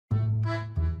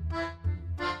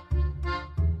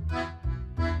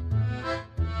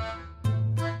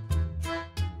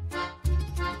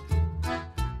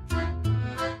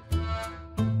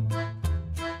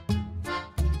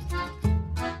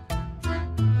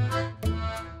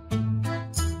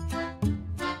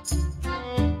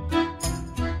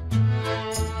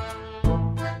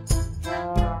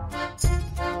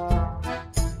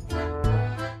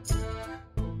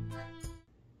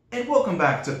welcome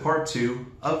back to part 2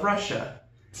 of Russia.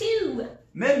 2.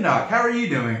 Midnock, how are you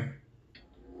doing?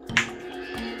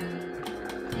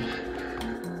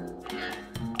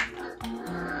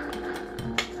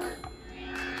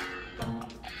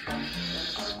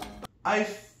 I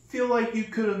feel like you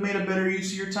could have made a better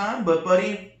use of your time, but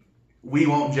buddy, we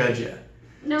won't judge you.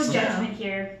 No judgment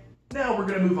here. Now we're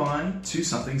going to move on to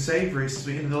something savory since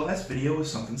we ended the last video with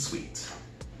something sweet.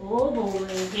 Oh boy,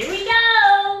 here we go!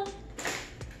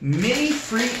 Mini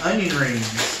free onion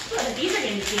rings. Well, these are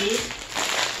gonna be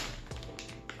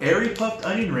Airy puffed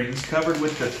onion rings covered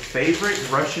with the favorite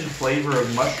Russian flavor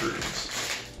of mushrooms.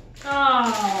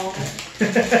 Oh.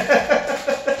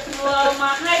 Well,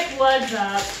 my hype was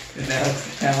up. And now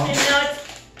it's down. And now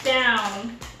it's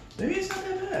down. Maybe it's not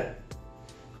that bad.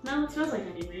 No, it smells like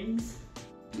onion rings.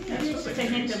 Yeah, Maybe it's just a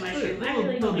hint of mushroom. I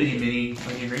really little hope bitty mini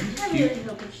onion rings. I really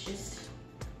hope it's just...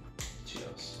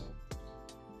 Cheers.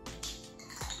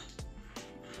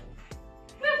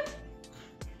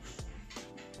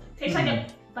 Tastes like a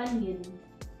Funyun.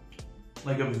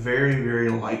 Like a very, very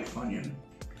light Funyun.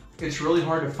 It's really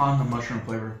hard to find the mushroom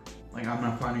flavor. Like, I'm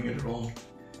not finding it at all.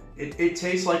 It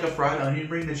tastes like a fried onion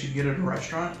ring that you'd get at a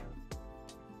restaurant.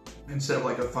 Instead of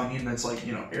like a Funyun that's like,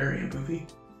 you know, airy and poofy.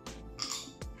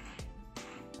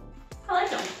 I like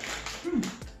them.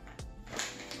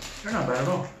 They're not bad at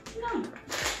all. No.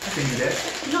 I think you did.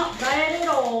 Not bad at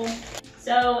all.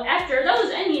 So, after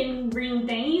those onion ring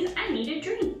thingies, I need a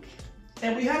drink.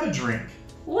 And we have a drink.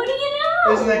 What do you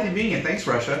know? Isn't that convenient? Thanks,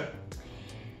 Russia.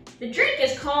 The drink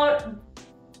is called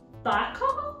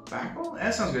Bakal? Bakal?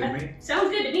 That sounds good to me.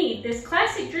 Sounds good to me. This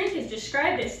classic drink is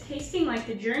described as tasting like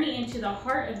the journey into the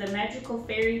heart of the magical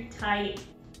fairy Taiga?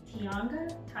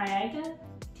 Taiga?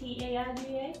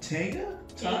 T-A-I-G-A? Taiga?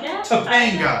 Taiga?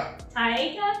 Topanga.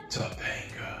 Taiga?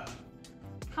 Topanga.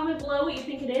 Comment below what you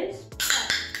think it is.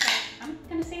 I'm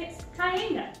gonna say it's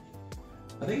Taiga.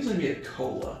 I think it's gonna be a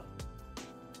cola.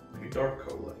 Like a dark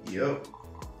cola. Yup.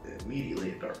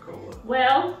 Immediately a dark cola.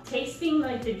 Well, tasting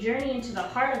like the journey into the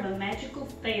heart of a magical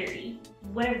fairy.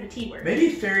 Whatever the T word. Maybe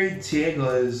Fairy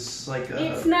Taiga is like a...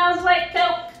 It smells like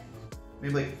Coke.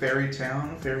 Maybe like Fairy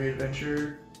Town, Fairy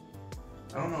Adventure.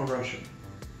 I don't know Russian.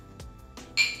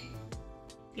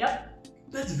 Yep.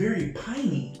 That's very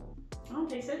piney. I don't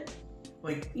taste it.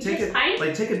 Like You take taste it, pine?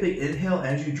 like take a big inhale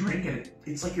as you drink, and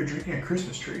it's like you're drinking a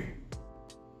Christmas tree.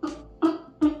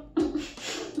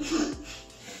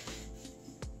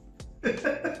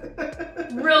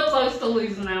 Real close to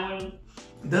losing that one.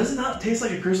 Does it not taste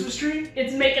like a Christmas tree?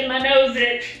 It's making my nose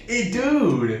itch.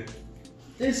 Dude.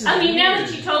 This is I mean, now weird.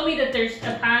 that you told me that there's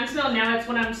a pine smell, now that's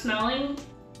what I'm smelling.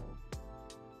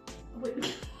 I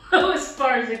wouldn't go as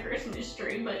far as a Christmas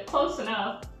tree, but close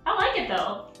enough. I like it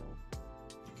though.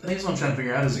 I think what I'm trying to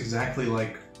figure out is exactly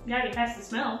like... You gotta get past the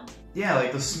smell. Yeah,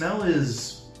 like the smell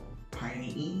is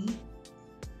piney.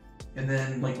 And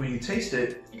then like when you taste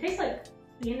it... It tastes like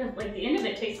the end of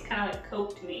it tastes kind of like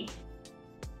Coke to me.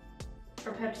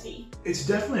 Or Pepsi. It's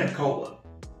definitely a cola.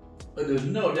 But there's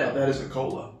no doubt that is a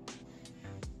cola.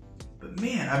 But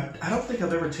man, I don't think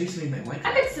I've ever tasted anything like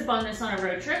I that. could sip on this on a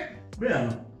road trip.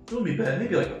 Yeah, it wouldn't be bad.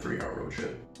 Maybe like a 3-hour road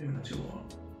trip. Maybe not too long.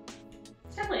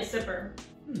 It's definitely a sipper.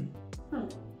 So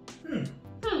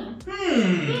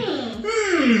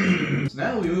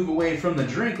now that we move away from the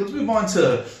drink, let's move on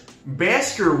to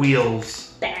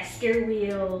Baskervilles.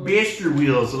 Baskervilles.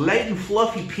 Baskervilles, a light and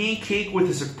fluffy pancake with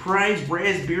a surprise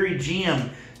raspberry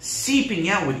jam seeping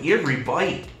out with every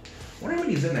bite. I wonder how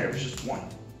many's in there. It's just one.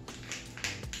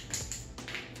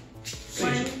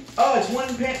 One. Oh, it's one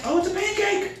Oh, it's a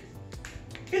pancake.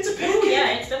 It's a pancake. Ooh,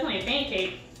 yeah, it's definitely a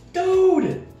pancake.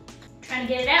 Dude. Trying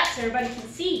to get it out so everybody can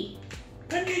see.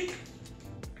 Pancake.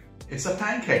 It's a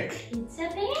pancake. It's a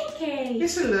pancake.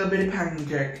 It's a little bit of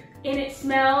pancake. And it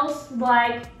smells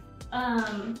like,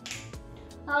 oh,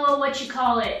 what you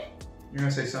call it? You're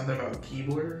gonna say something about a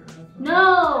keyboard?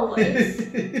 No, it's,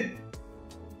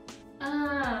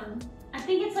 I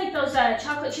think it's like those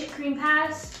chocolate chip cream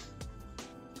pies.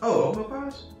 Oh, oatmeal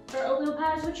pies? Or oatmeal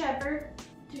pies, whichever.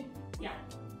 Yeah.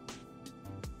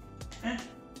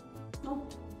 No,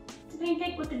 it's a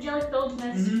pancake with the jelly-filled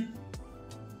mess.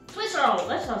 Swiss roll,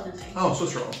 that's what I was gonna say. Oh,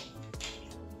 Swiss roll.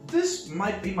 This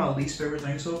might be my least favorite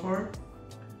thing so far.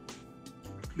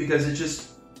 Because it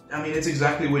just, I mean, it's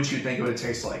exactly what you think it would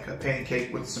taste like. A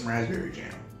pancake with some raspberry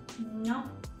jam. No,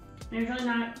 there's really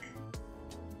not.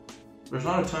 There's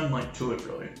not a ton like to it,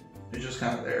 really. It's just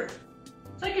kind of there.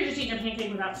 It's like you're just eating a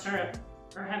pancake without syrup.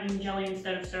 Or having jelly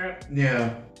instead of syrup.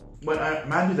 Yeah. But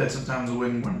I do that sometimes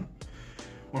when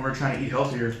we're trying to eat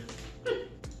healthier.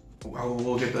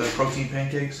 We'll get the protein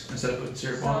pancakes instead of putting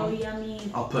syrup on them. So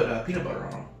yummy. I'll put peanut butter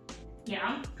on them.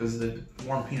 Yeah. Because the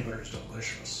warm peanut butter is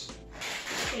delicious.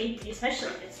 Especially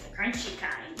if it's the crunchy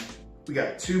kind. We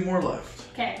got 2 more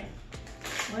left. Okay.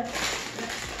 What?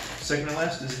 Second to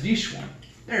last is this one.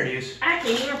 There it is. I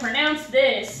can't even pronounce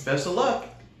this. Best of luck.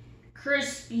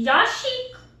 Yashi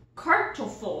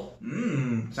Kartoffel.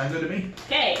 Sounds good to me.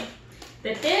 Okay.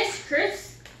 The thinnest,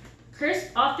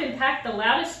 crisp, often pack the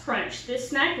loudest crunch. This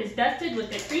snack is dusted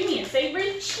with a creamy and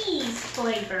savory cheese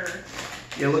flavor.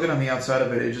 Yeah, looking on the outside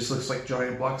of it, it just looks like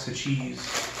giant blocks of cheese.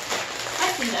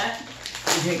 I see that.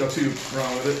 You can't go too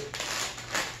wrong with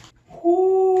it.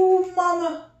 Ooh,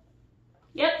 mama.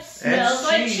 Yep, smells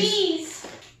like cheese.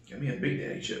 Give me a Big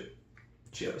Daddy chip.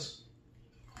 Cheers.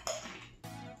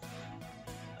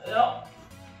 Yep.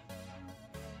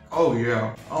 Oh,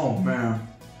 yeah. Oh, man.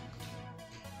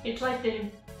 It's like the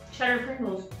cheddar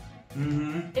Pringles.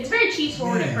 Mm-hmm. It's very cheese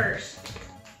forward at first.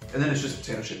 And then it's just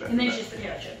potato chip after And then that, it's just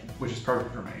potato chip. which is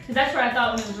perfect for me. Because that's what I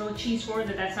thought when it was really cheese forward,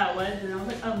 that's how it was. And I was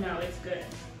like, oh no, it's good.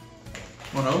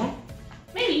 Want another one?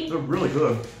 Maybe. They're really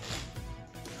good.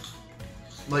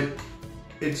 Like,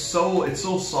 it's so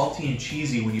salty and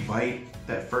cheesy when you bite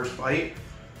that first bite.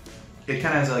 It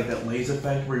kind of has like that Lay's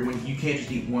effect where you can't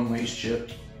just eat one Lay's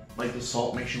chip. Like the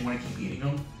salt makes you want to keep eating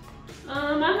them.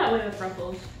 I'm that way with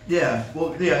Ruffles. Yeah,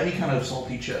 well, yeah, any kind of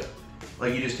salty chip.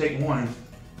 Like you just take one,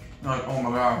 you're like, oh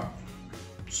my god,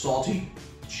 salty,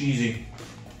 cheesy.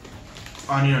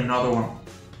 I need another one.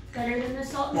 Better than the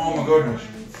salt and Oh my vinegar goodness.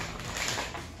 ones.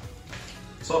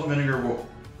 Salt and vinegar will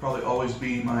probably always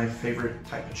be my favorite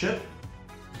type of chip,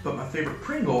 but my favorite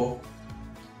Pringle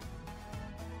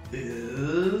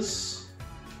is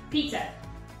Pizza.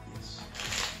 yes.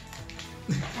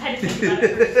 I had to think about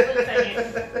it for a split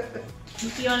second.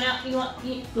 You want to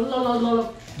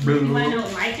know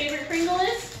what my favorite Pringle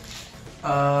is?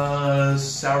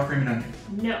 Sour cream and onion.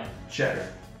 No. Cheddar.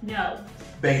 No.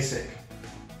 Basic.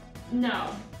 No.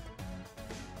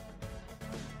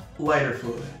 Lighter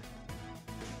fluid.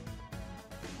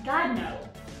 God, no.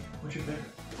 What's your favorite?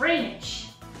 Ranch.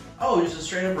 Oh, just a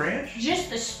straight up ranch?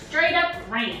 Just a straight up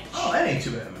ranch. Oh, that ain't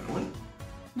too bad of a one.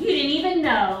 You didn't even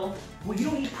know. Well, you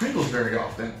don't eat Pringles very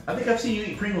often. I think I've seen you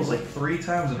eat Pringles like 3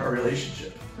 times in our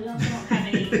relationship. We also don't have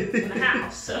any in the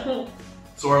house, so.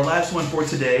 So our last one for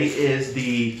today is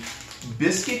the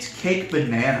Biscuit Cake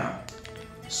Banana.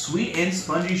 Sweet and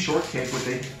spongy shortcake with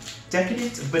a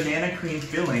decadent banana cream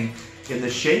filling in the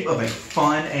shape of a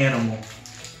fun animal.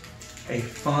 A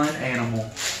fun animal.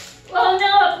 Oh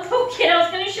no, I broke it. I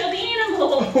was going to show the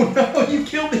animal. Oh no, you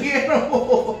killed the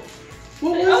animal.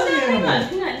 What was Oh the no, animal?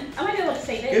 hang on. I might be able to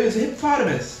save It it. was a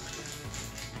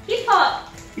hippopotamus. He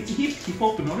popped. It's a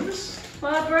hippopotamus?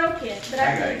 Well, I broke it, but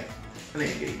I got it. I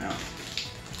think I get him out.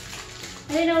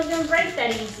 I didn't know it was going to break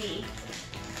that easy.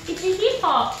 It's a hip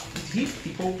hop.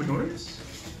 Hippopotamus?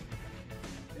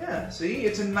 Yeah, see?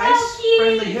 It's a nice, cute.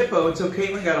 friendly hippo until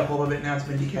Caitlin got a hold of it, now it's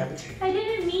been decapitated. I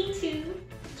didn't mean to.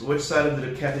 So which side of the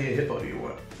decapitated hippo do you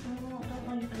want? I don't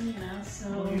want banana, so.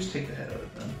 Well, you just take the head out of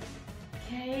it then.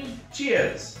 Okay.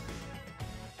 Cheers!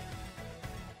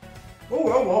 Oh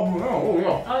yeah.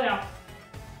 Oh yeah.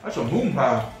 That's a moon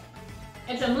pie.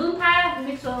 It's a moon pie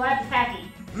mixed with a Laffy Taffy.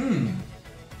 Mmm.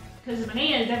 Because the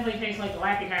banana definitely tastes like a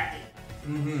Laffy Taffy.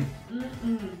 Mm-hmm.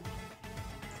 Mm-mm.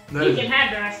 That You is, can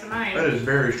have the rest of mine. that is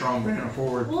very strong banana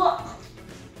forward. Look.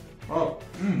 Oh,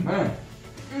 man.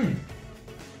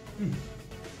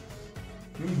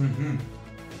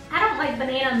 I don't like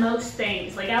banana most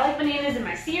things. Like, I like bananas in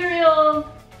my cereal.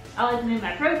 I like them in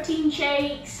my protein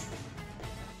shakes.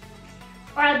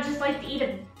 Or I just like to eat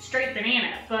a straight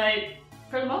banana. But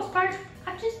for the most part,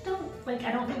 I just don't, like,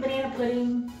 I don't do banana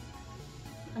pudding.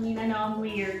 I mean, I know I'm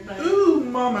weird, but... Ooh,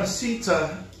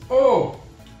 mamacita. Oh.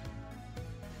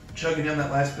 Chugging down that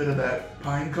last bit of that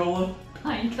pine cola.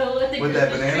 Pine cola, the With that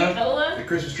Christmas banana? tree cola. The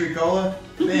Christmas tree cola.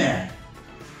 Man.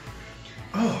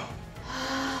 Oh.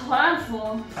 Well, I'm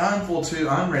full. I'm full too.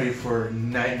 I'm ready for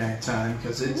night time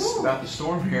because it's Ooh. about to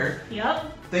storm here.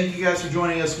 Yep. Thank you guys for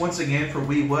joining us once again for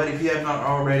We What. If you have not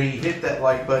already, hit that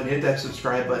like button, hit that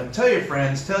subscribe button. Tell your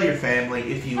friends, tell your family.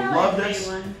 If you Tell loved us,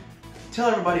 everyone. tell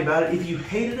everybody about it. If you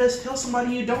hated us, tell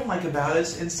somebody you don't like about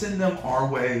us and send them our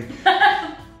way.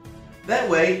 That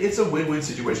way, it's a win-win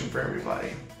situation for everybody.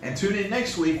 And tune in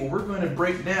next week where we're going to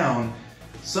break down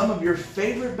some of your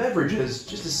favorite beverages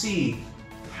just to see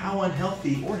how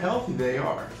unhealthy or healthy they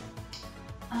are.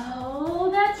 Oh,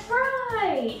 that's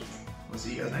right. We'll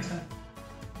see you guys next time.